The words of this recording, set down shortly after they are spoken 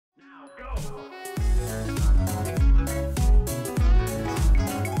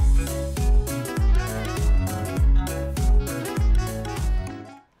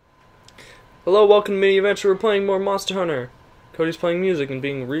Hello, welcome to Mini Adventure. We're playing more Monster Hunter. Cody's playing music and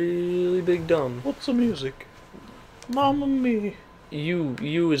being really big dumb. What's the music? Mamma mia.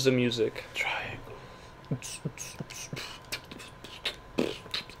 You is the music. Triangle.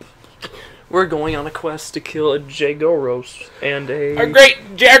 We're going on a quest to kill a Jagoros and a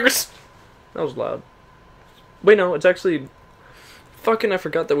great Jaggers! That was loud. Wait, no, it's actually... Fucking, I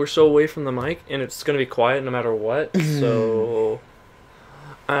forgot that we're so away from the mic, and it's gonna be quiet no matter what, so...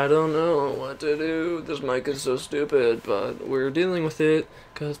 I don't know what to do. This mic is so stupid, but we're dealing with it,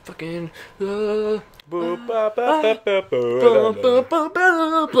 cause fucking... Oh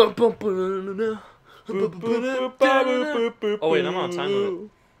wait, I'm on time limit.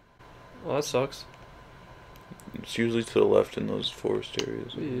 Well, that sucks. It's usually to the left in those forest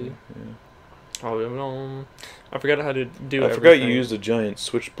areas. Yeah. Oh, no. I forgot how to do I forgot you used a giant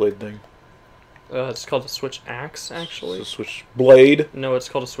switchblade thing. It's called a switch axe, actually. It's a switchblade? No, it's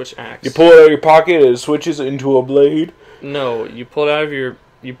called a switch axe. You pull it out of your pocket and it switches into a blade? No, you pull it out of your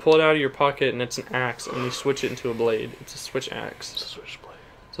pocket and it's an axe, and you switch it into a blade. It's a switch axe. It's a switchblade.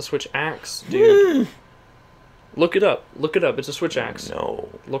 It's a switch axe, dude. Look it up. Look it up. It's a switch axe. No.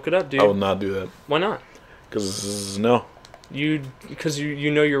 Look it up, dude. I will not do that. Why not? Because, no. Because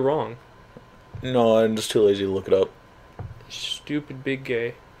you know you're wrong. No, I'm just too lazy to look it up. Stupid big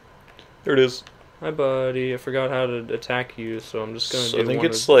gay. There it is. Hi, buddy. I forgot how to attack you, so I'm just gonna do I think one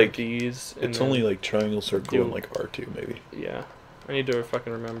it's of like these. It's only like triangle, circle, do- and like R2 maybe. Yeah, I need to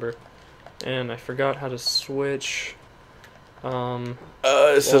fucking remember. And I forgot how to switch.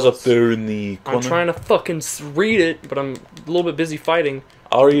 It says up there in the corner. I'm trying to fucking read it, but I'm a little bit busy fighting.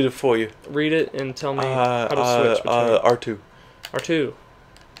 I'll read it for you. Read it and tell me how to switch. R2. R2.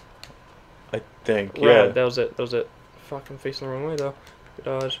 I think. Rad, Yeah. that was it. That was it. Fucking facing the wrong way though.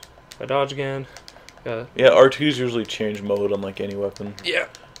 Dodge. I dodge again. Yeah, R2's usually change mode on like any weapon. Yeah.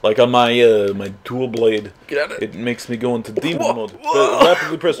 Like on my my dual blade. Get out of it. It makes me go into demon mode.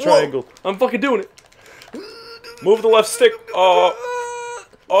 Rapidly press triangle. I'm fucking doing it. Move the left stick.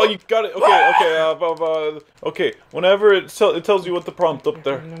 Oh, you got it. Okay. Okay. Whenever it tells you what the prompt up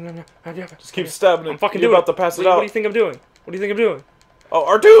there, No. just keep stabbing it. I'm fucking You're doing about to pass it What out. do you think I'm doing? What do you think I'm doing? Oh,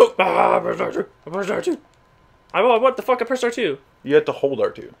 R2. I pressed R2. What the fuck? I pressed R2. You have to hold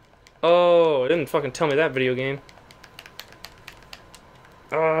R2. Oh, it didn't fucking tell me that, video game.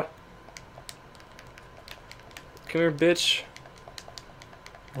 Come here, bitch.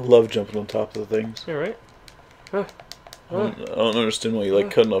 I love jumping on top of the things. You alright? I don't understand why you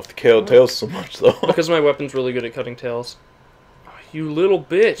like cutting off the tails so much, though. Because my weapon's really good at cutting tails. Oh, you little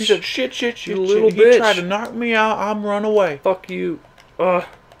bitch. He said, shit, You little bitch. He tried to knock me out, I'm run away. Fuck you. Gotta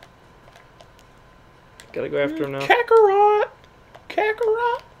go after him now. Kakarot!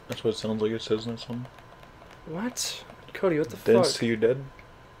 That's what it sounds like it says in that song. What? Cody, what the Dance fuck? till you're dead?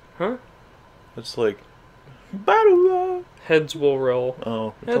 Huh? It's like... Battle. Heads will roll.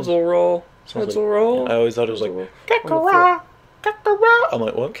 Oh. Heads will roll. Heads will roll. I always thought it was like... Kakarot! I'm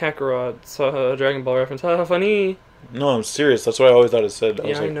like, what? Kakarot. It's a Dragon Ball reference. Ha, funny. No, I'm serious. That's what I always thought it said.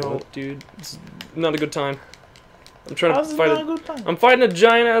 Yeah, I know, what? dude. It's not a good time. I'm trying How's to it fight not a good time? I'm fighting a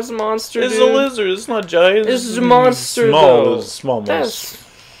giant ass monster, It's dude. a lizard. It's not giant. This is a monster, small. though. It's a small monster.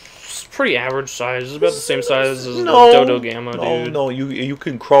 That's pretty average size. It's about the same size as the Dodo Gamma, dude. No, you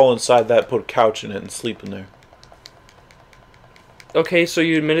can crawl inside that, put a couch in it, and sleep in there. Okay, so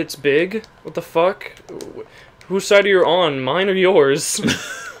you admit it's big? What the fuck? Whose side are you on? Mine or yours?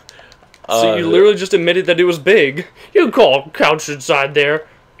 So you literally just admitted that it was big. You can call a couch inside there.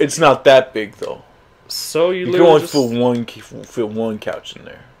 It's not that big, though. So you can literally only fit one couch in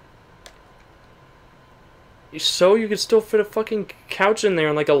there. So you could still fit a fucking couch in there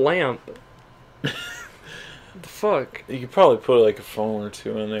and like a lamp. What the fuck? You could probably put like a phone or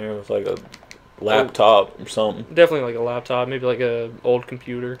two in there with like a laptop or something. Definitely like a laptop, maybe like a old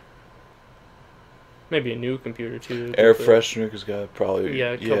computer. Maybe a new computer too. Air freshener, because got probably...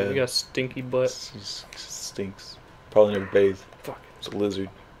 Yeah, you got a stinky butt. He stinks. Probably never bathed. Fuck. It's a lizard.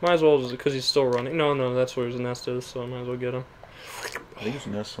 Might as well, because he's still running. No, that's where his nest is, so I might as well get him. I think his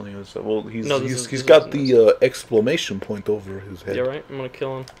nest on the other side. Well, he's this got is the exclamation point over his head. Yeah, right? I'm gonna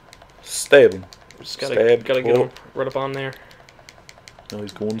kill him. Stab him. Just gotta get him right up on there. No,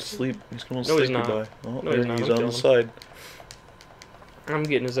 he's going to sleep. He's going to No, sleep. he's not. Goodbye. Oh, No, he's not. he's I'm on the killing side. I'm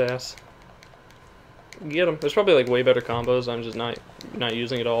getting his ass. Get him. There's probably like way better combos. I'm just not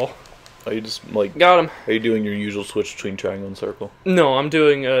using it all. Are you just like... Got him. Are you doing your usual switch between triangle and circle? No, I'm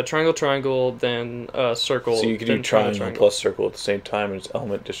doing triangle, then circle. So you can do triangle plus circle at the same time and it's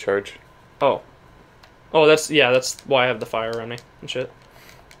element discharge? Oh. Oh, that's why I have the fire around me and shit.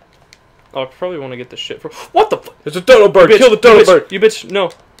 Oh, I probably want to get this shit for. What the fuck? It's a dodo bird! Kill the dodo bird! You bitch,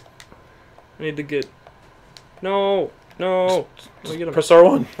 no. I need to get. No. No. Let me get him. Press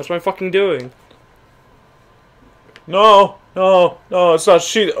R1. That's what I'm fucking doing. No, no, no, it's not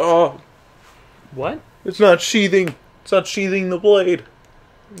sheathing. Oh. What? It's not sheathing. It's not sheathing the blade.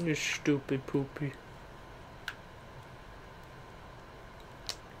 You stupid poopy.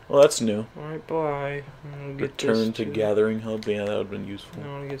 Well, that's new. Alright, bye. Return to gathering hub. Yeah, that would have been useful. I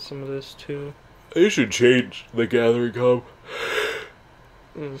want to get some of this too. They should change the gathering hub.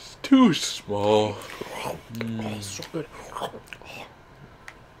 It's too small. Oh, so good.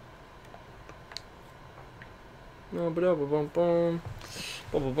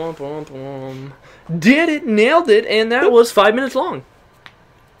 Did it, nailed it, and that was 5 minutes long.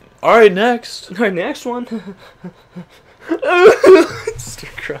 Alright, next. Alright, next one.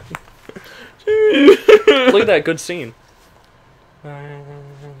 Start crying. Look at that good scene.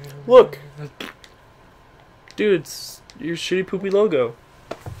 Look. Dude, it's your shitty poopy logo.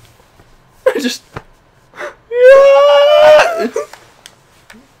 Just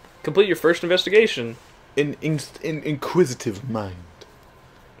complete your first investigation. An inquisitive mind.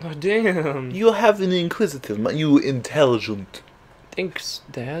 Oh damn! You have an inquisitive mind. You intelligent. Thanks,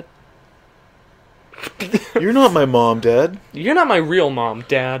 Dad. You're not my mom, Dad. You're not my real mom,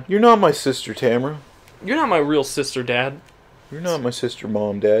 Dad. You're not my sister, Tamara. You're not my real sister, Dad. You're not my sister,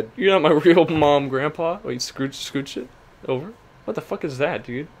 Mom, Dad. You're not my real mom, Grandpa. Wait, scooch it over. What the fuck is that,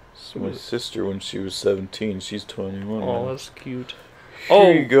 dude? It's my sister when she was 17. She's 21. Oh, now. that's cute.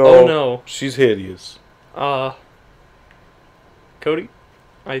 Here you go. Oh no. She's hideous. Cody,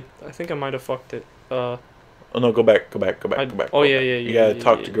 I think I might have fucked it. Oh no, go back. Oh yeah. You gotta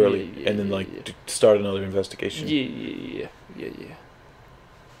talk to Girly and then like start another investigation. Yeah.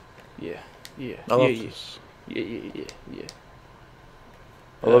 I love this. Yeah.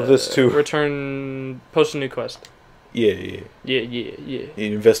 I love this too. Return, post a new quest. Yeah.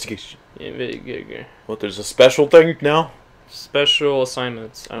 Investigation. Yeah, very good. What? There's a special thing now. Special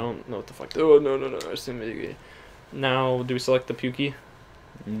assignments. I don't know what the fuck. Oh no. I see me. Now, do we select the Pukey?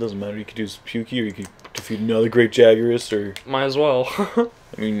 It doesn't matter. You could use Pukey, or you could defeat another Great Jaguarus, or might as well.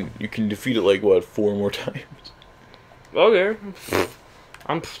 I mean, you can defeat it like what 4 more times. Okay.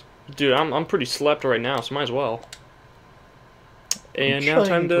 I'm pretty slept right now, so might as well. And now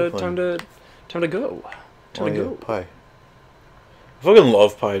time to go. Time to go. Pie. I fucking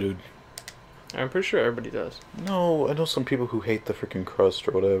love pie, dude. I'm pretty sure everybody does. No, I know some people who hate the freaking crust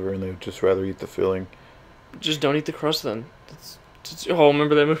or whatever, and they would just rather eat the filling. Just don't eat the crust then. Oh,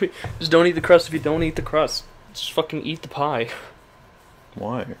 remember that movie? Just don't eat the crust if you don't eat the crust. Just fucking eat the pie.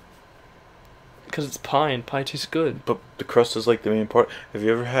 Why? Because it's pie and pie tastes good. But the crust is like the main part. Have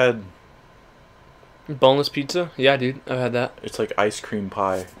you ever had boneless pizza? Yeah, dude, I've had that. It's like ice cream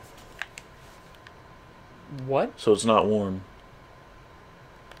pie. What? So it's not warm.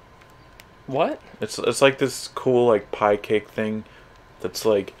 What? It's like this cool like pie cake thing that's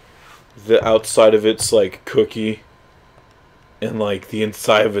like the outside of it's like cookie and like the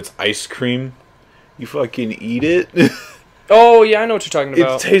inside of it's ice cream. You fucking eat it. Oh yeah, I know what you're talking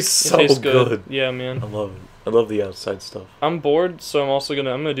about. It tastes so good. Yeah, man. I love it. I love the outside stuff. I'm bored, so I'm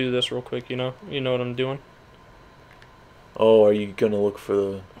gonna do this real quick, you know what I'm doing. Oh, are you gonna look for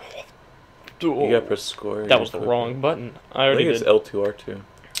the You gotta press square. That was the wrong button. I already did. It's L2R2.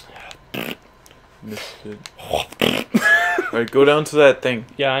 Missed it. Alright, go down to that thing.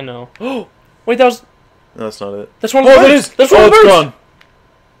 Yeah, I know. Oh, wait, that was. No, that's not it. That's one of the birds. That is. That's one of the it's birds. Gone.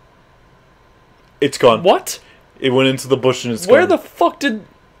 It's gone. What? It went into the bush and it's Where gone. the fuck did?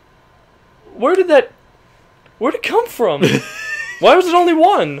 Where did it come from? Why was it only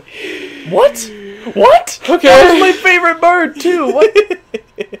one? What? What? Okay. That was my favorite bird too. What?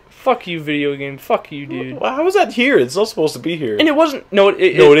 Fuck you, video game. Fuck you, dude. Well, how was that here? It's not supposed to be here. And it wasn't. No, it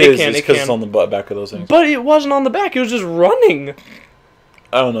is. It's because it's on the back of those things. But it wasn't on the back. It was just running.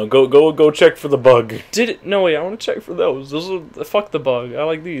 I don't know. Go check for the bug. Did it? No, wait. I want to check for those. Those are fuck the bug. I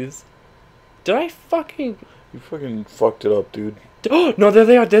like these. Did I fucking? You fucking fucked it up, dude. Oh no! There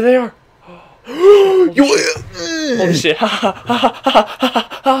they are. There they are. Holy shit! Ha ha ha ha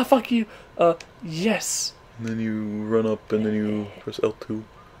ha ha! Fuck you. Yes. And then you run up and then you press L2.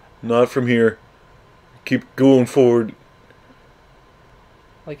 Not from here. Keep going forward.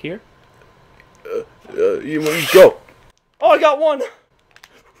 Like here? You go. Oh, I got one.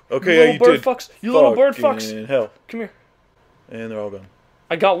 Okay, you yeah, you bird did. Fucks. You little bird fucks. Hell. Come here. And they're all gone.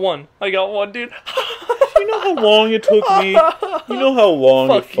 I got one. I got one, dude. You know how how long it took me? You know how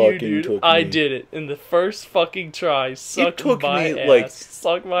long it Fuck you, fucking dude. took me? I did it in the first fucking try. Suck took my me, ass. like,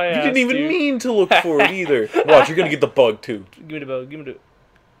 Suck my ass, You didn't even dude. mean to look for it either. Watch, you're gonna get the bug too. Give me the bug. Give me the...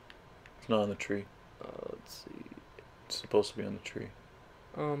 It's not on the tree. Let's see. It's supposed to be on the tree.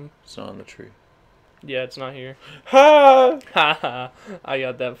 It's not on the tree. Yeah, it's not here. Ha! Haha, I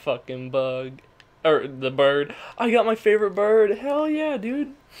got that fucking bug. Or, the bird. I got my favorite bird. Hell yeah,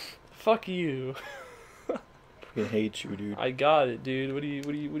 dude. Fuck you. I fucking hate you, dude. I got it, dude. What are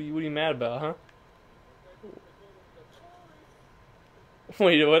you mad about, huh?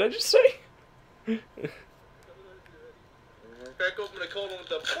 Wait, what did I just say? Crack open the cold one with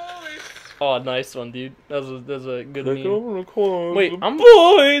the boys. Oh, nice one, dude. That was a good Like, meme. oh, Wait, the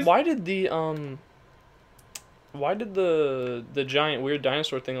boys. Why did the giant weird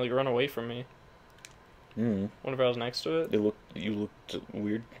dinosaur thing like run away from me? Mm. Whenever I was next to it. You looked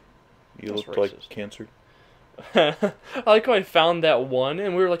weird. You That's looked like racist. cancer. I like how I found that one,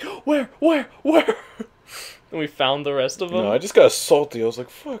 and we were like, where? And we found the rest of them. No, I just got salty. I was like,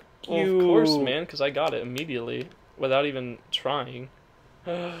 fuck Well, you. of course, man, because I got it immediately without even trying.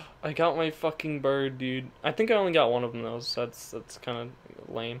 I got my fucking bird, dude. I think I only got one of them though, so that's kind of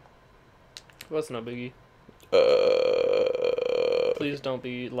lame. But that's no biggie. Please don't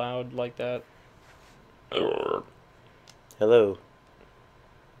be loud like that. Hello,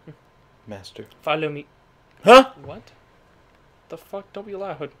 master. Follow me. Huh? What? The fuck? Don't be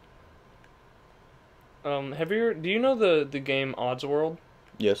loud. Do you know the game Odds World?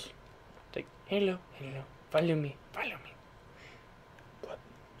 Yes. Like, hello, follow me. What?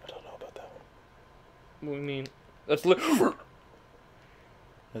 I don't know about that one. What do you mean? That's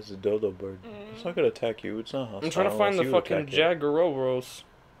That's a dodo bird. It's not gonna attack you. It's not hostile. I'm trying to find the unless you fucking attack it. Jagaroros.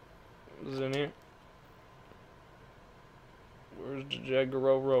 Is it in here? Where's the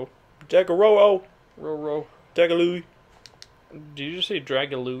Jagaroro? Jagaroro. Roro. Jagalooey. Did you just say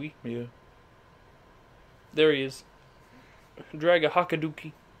Dragalooey? Yeah. There he is. Draga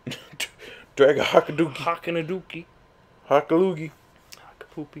Hakaduki. Draga Hakaduki. Hakanaduki. Hakaloogie.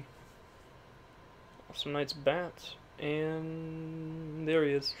 Hakapoopy. Some nice bats. And there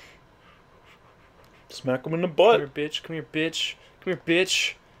he is. Smack him in the Come butt. here, bitch. Come here, bitch. Come here,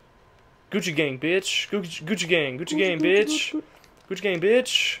 bitch. Gucci gang, bitch. Gucci gang, bitch. Gucci gang,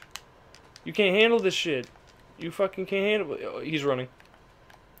 bitch. You can't handle this shit. You fucking can't handle it. Oh, he's running.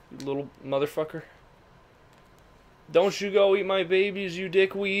 You little motherfucker. Don't you go eat my babies, you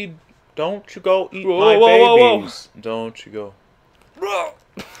dickweed. Don't you go eat Whoa, my whoa, babies. whoa. Don't you go.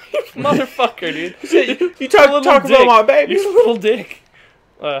 Motherfucker, dude. You talk about dick. my babies. You little dick.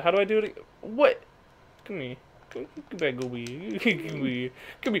 How do I do it? What? Come here. Come back, go here.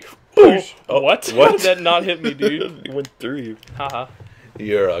 Come here. Boom. Oh, What? what? How did that not hit me, dude? It went through you. Haha.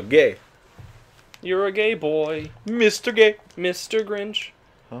 You're a gay. You're a gay boy. Mr. Gay. Mr. Grinch.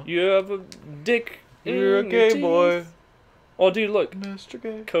 Huh? You have a dick. You're a in gay your teeth. boy. Oh, dude, look. Mr.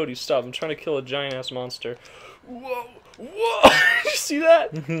 Gay. Cody, stop. I'm trying to kill a giant ass monster. Whoa. Whoa. Did you see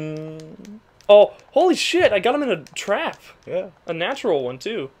that? Oh, holy shit. I got him in a trap. Yeah. A natural one,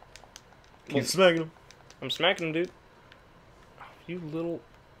 too. Keep smacking him. I'm smacking him, dude. Oh, you little...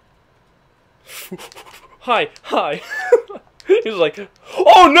 Hi. He was like,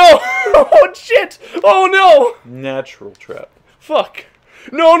 oh no! Oh shit! Oh no! Natural trap. Fuck.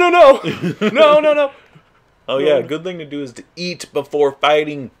 No. No. Oh yeah, good thing to do is to eat before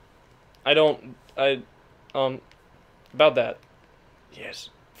fighting. About that. Yes,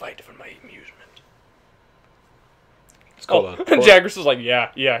 fight for my amusement. It's called a and Jaggers was like,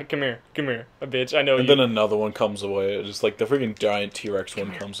 yeah, come here, a bitch, I know and you. then another one comes away. It's just like the freaking giant T-Rex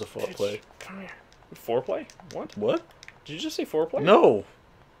one comes to play. Come here. Foreplay? What? What? Did you just say foreplay? No,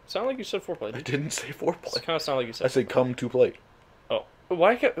 Sound like you said foreplay, I dude. didn't say foreplay. It kind of sound like you said. I said come to play. Oh.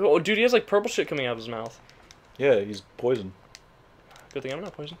 Why can't... Oh, dude, he has like purple shit coming out of his mouth. Yeah, he's poisoned. Good thing I'm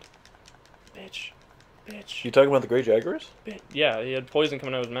not poisoned. Bitch. You talking about the Grey Jaguars? Yeah, he had poison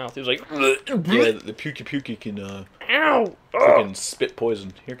coming out of his mouth. He was like, Yeah, the Pukey can ow! freaking spit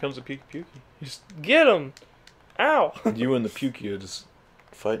poison. Here comes the Pukey. Get him! Ow! You and the Pukey are just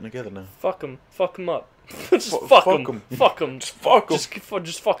fighting together now. Fuck him up. Just fuck him. Fuck him. Just fuck him.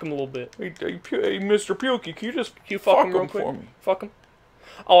 Just fuck him a little bit. Hey, Mr. Pukey, can you just Can you fuck him real quick? for me? Fuck him.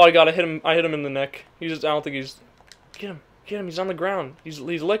 Oh, I hit him. I hit him in the neck. I don't think he's. Get him. He's on the ground. He's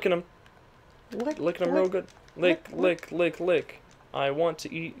licking him. Licking him real good. Lick. I want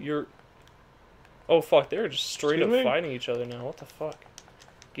to eat your... Oh, fuck. They're just straight up fighting each other now. What the fuck?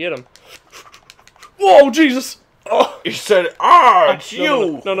 Get him. Whoa, Jesus! Oh, you said, it's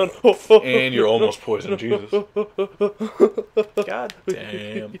you! No. And you're almost poisoned, Jesus. God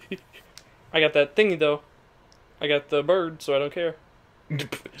damn. I got that thingy, though. I got the bird, so I don't care.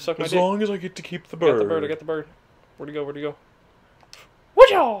 Suck my As dick. long as I get to keep the I bird. got the bird. I got the bird. Where'd he go? Where'd he go? What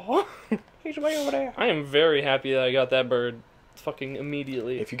y'all? He's way over there. I am very happy that I got that bird. Fucking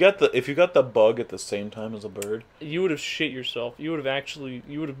immediately. If you got the bug at the same time as a bird, You would have shit yourself. You would have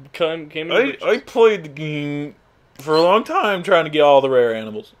came. I played the game for a long time trying to get all the rare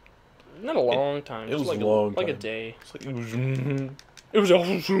animals. Not a long time. It Just was like a long like a time. day. It's like, it was. It was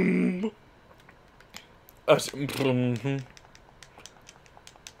awesome.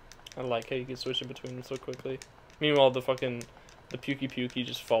 I like how you can switch in between them so quickly. Meanwhile, the Pukey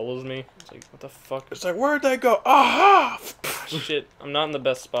just follows me. It's like, what the fuck? It's like, where'd they go? Aha! Shit, I'm not in the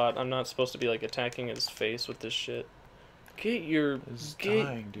best spot. I'm not supposed to be like attacking his face with this shit. Get your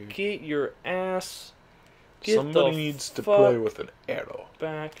dying, dude. get your ass. Get Somebody the needs to fuck play with an arrow.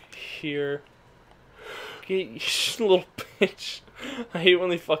 back here. Get you little bitch. I hate when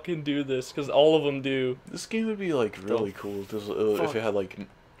they fucking do this because all of them do. This game would be like really cool if it had like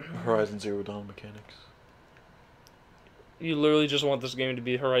Horizon Zero Dawn mechanics. You literally just want this game to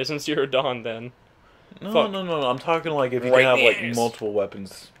be Horizon Zero Dawn, then. No, Fuck. no. I'm talking like if you Right can have like yes. multiple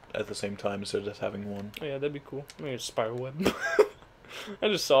weapons at the same time instead of just having one. Oh yeah, that'd be cool. Maybe a spider web. I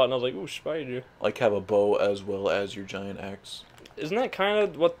just saw it and I was like, ooh, spider. Like have a bow as well as your giant axe. Isn't that kind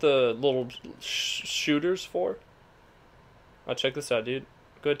of what the little shooter's for? Oh, check this out, dude.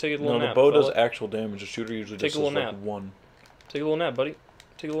 Go ahead, take a little No, nap. the bow fella. does actual damage. The shooter usually Take just a does little like nap. one. Take a little nap, buddy.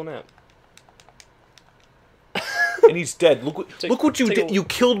 Take a little nap. And he's dead. Look what you take did. a- You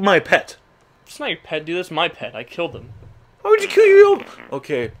killed my pet. It's not your pet, dude. That's my pet. I killed him. How would you kill your own?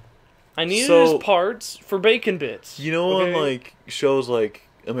 Okay. I needed So- his parts for bacon bits. You know on okay? like shows like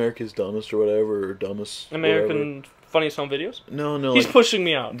America's Dumbest or whatever or Dumbest American Funniest Home Videos? whatever. No, He's like pushing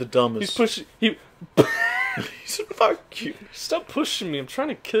me out. the dumbest. He's pushing. He's fuck you. Stop pushing me. I'm trying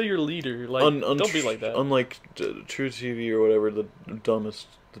to kill your leader. Like, don't be like that. Unlike True TV or whatever, the dumbest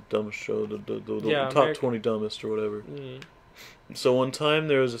show, the Yeah, top American- 20 dumbest or whatever. Yeah. So one time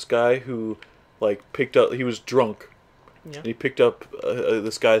there was this guy who, like, picked up. He was drunk. Yeah. And he picked up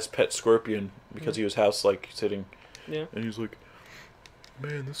this guy's pet scorpion because he was house like sitting. Yeah. And he was like,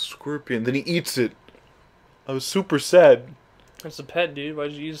 "Man, this scorpion." Then he eats it. I was super sad. That's a pet, dude.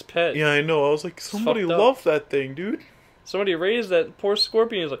 Why'd you use pet? Yeah, I know. I was like, somebody fucked up. loved that thing, dude. Somebody raised that poor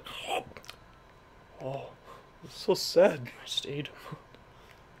scorpion. He's like, oh, It's so sad. I just ate him.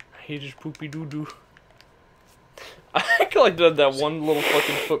 I hate his poopy doo doo. I collected that one little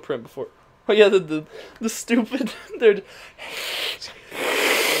fucking footprint before. Oh yeah, the stupid. They're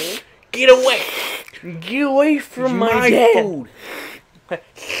get away, get away from my dad. food.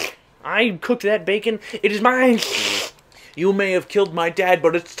 I cooked that bacon. It is mine. You may have killed my dad,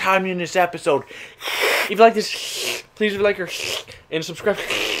 but it's time in this episode. If you like this, please like her and subscribe.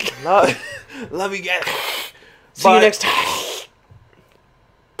 Love you guys. See you Bye. next time.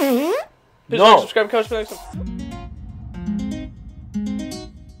 Please No. like, subscribe, comment, next time.